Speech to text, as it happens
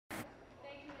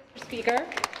Speaker.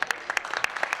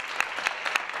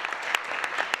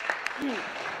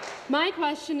 My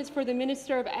question is for the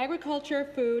Minister of Agriculture,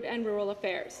 Food and Rural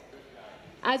Affairs.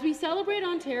 As we celebrate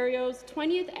Ontario's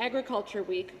 20th Agriculture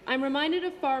Week, I'm reminded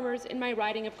of farmers in my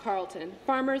riding of Carleton,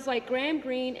 farmers like Graham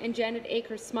Green and Janet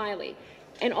Akers-Smiley,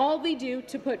 and all they do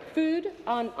to put food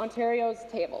on Ontario's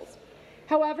tables.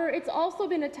 However, it's also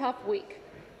been a tough week.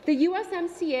 The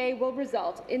USMCA will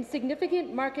result in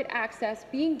significant market access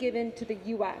being given to the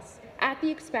U.S. at the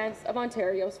expense of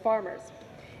Ontario's farmers.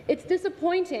 It's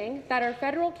disappointing that our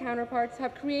federal counterparts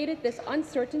have created this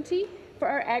uncertainty for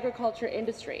our agriculture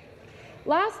industry.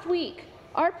 Last week,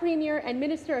 our Premier and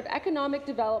Minister of Economic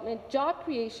Development, Job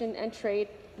Creation and Trade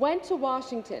went to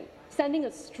Washington, sending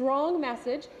a strong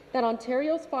message that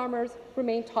Ontario's farmers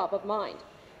remain top of mind.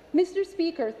 Mr.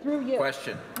 Speaker, through you,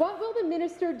 what will the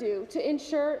minister do to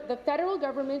ensure the federal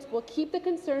government will keep the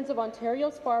concerns of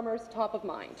Ontario's farmers top of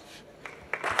mind?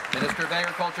 Minister of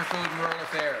Agriculture, Food and Rural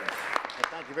Affairs.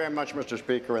 Thank you very much, Mr.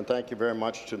 Speaker, and thank you very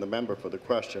much to the member for the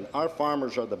question. Our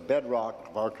farmers are the bedrock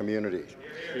of our communities,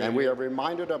 and we are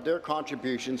reminded of their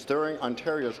contributions during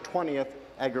Ontario's 20th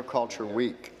Agriculture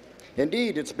Week.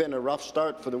 Indeed, it's been a rough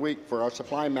start for the week for our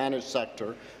supply-managed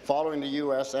sector following the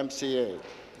USMCA.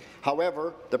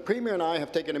 However, the Premier and I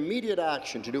have taken immediate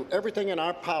action to do everything in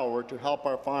our power to help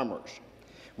our farmers.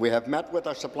 We have met with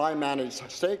our supply-managed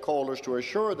stakeholders to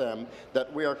assure them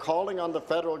that we are calling on the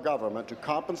federal government to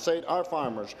compensate our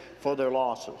farmers for their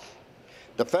losses.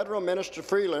 The federal Minister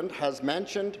Freeland has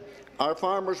mentioned our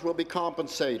farmers will be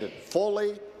compensated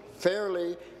fully,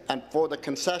 fairly, and for the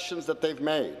concessions that they've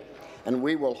made, and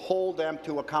we will hold them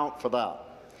to account for that.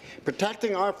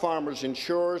 Protecting our farmers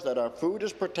ensures that our food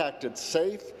is protected,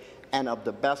 safe, and of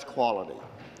the best quality.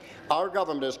 Our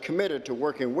government is committed to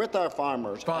working with our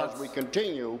farmers as we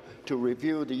continue to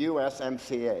review the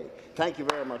USMCA. Thank you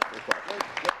very much for the question.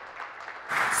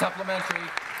 Supplementary.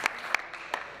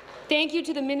 Thank you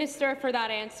to the Minister for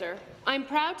that answer. I'm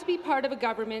proud to be part of a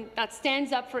government that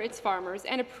stands up for its farmers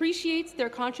and appreciates their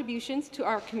contributions to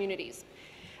our communities.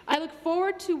 I look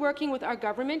forward to working with our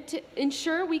government to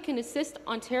ensure we can assist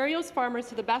Ontario's farmers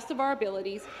to the best of our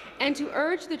abilities and to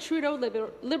urge the Trudeau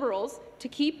Liberals to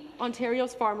keep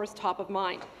Ontario's farmers top of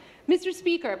mind. Mr.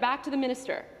 Speaker, back to the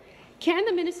Minister. Can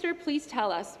the Minister please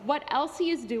tell us what else he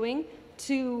is going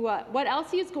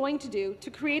to do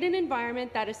to create an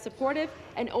environment that is supportive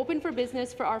and open for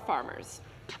business for our farmers?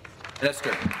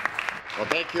 Minister. Well,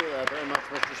 thank you very much,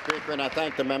 Mr. Speaker, and I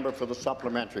thank the member for the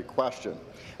supplementary question.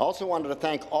 I also wanted to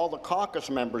thank all the caucus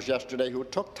members yesterday who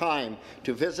took time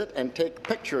to visit and take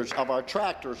pictures of our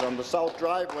tractors on the South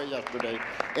Driveway yesterday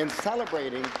in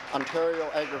celebrating Ontario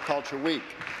Agriculture Week.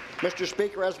 Mr.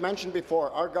 Speaker, as mentioned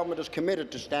before, our government is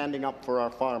committed to standing up for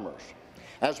our farmers.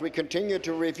 As we continue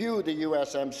to review the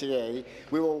USMCA,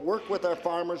 we will work with our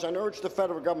farmers and urge the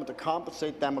federal government to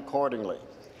compensate them accordingly.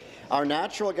 Our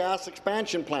natural gas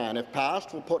expansion plan, if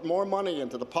passed, will put more money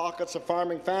into the pockets of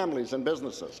farming families and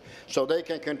businesses so they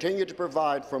can continue to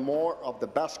provide for more of the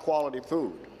best quality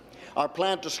food. Our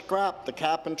plan to scrap the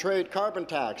cap-and-trade carbon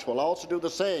tax will also do the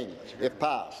same, if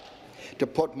passed, to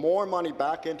put more money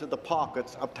back into the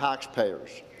pockets of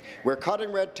taxpayers. We're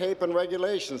cutting red tape and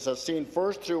regulations as seen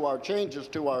first through our changes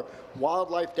to our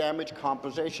wildlife damage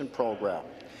compensation program,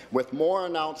 with more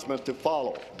announcements to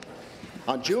follow.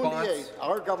 On June the 8th,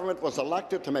 our government was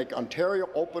elected to make Ontario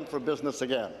open for business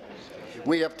again.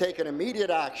 We have taken immediate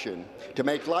action to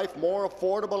make life more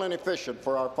affordable and efficient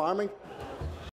for our farming